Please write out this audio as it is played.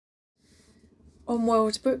On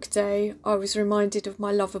World Book Day, I was reminded of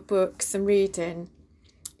my love of books and reading.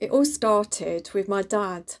 It all started with my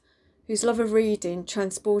dad, whose love of reading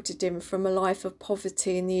transported him from a life of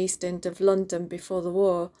poverty in the East End of London before the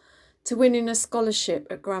war to winning a scholarship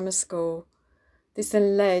at grammar school. This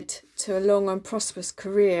then led to a long and prosperous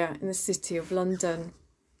career in the City of London.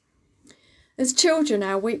 As children,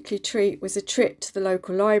 our weekly treat was a trip to the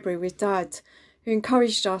local library with Dad, who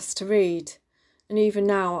encouraged us to read. And even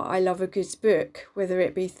now, I love a good book, whether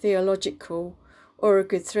it be theological or a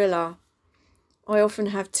good thriller. I often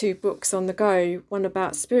have two books on the go, one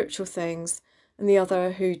about spiritual things and the other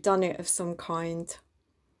a whodunit of some kind.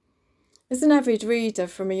 As an avid reader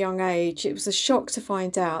from a young age, it was a shock to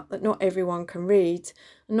find out that not everyone can read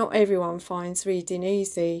and not everyone finds reading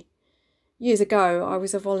easy. Years ago, I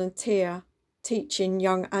was a volunteer teaching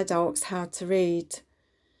young adults how to read.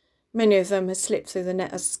 Many of them had slipped through the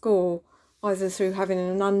net at school, either through having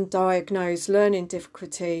an undiagnosed learning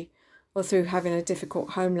difficulty or through having a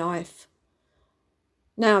difficult home life.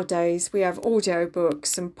 Nowadays, we have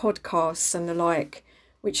audiobooks and podcasts and the like,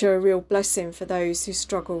 which are a real blessing for those who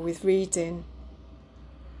struggle with reading.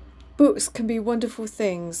 Books can be wonderful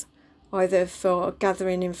things, either for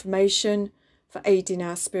gathering information, for aiding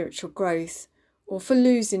our spiritual growth, or for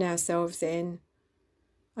losing ourselves in.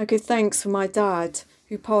 I give thanks for my dad,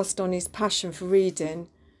 who passed on his passion for reading,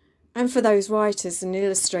 and for those writers and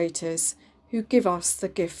illustrators who give us the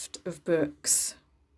gift of books.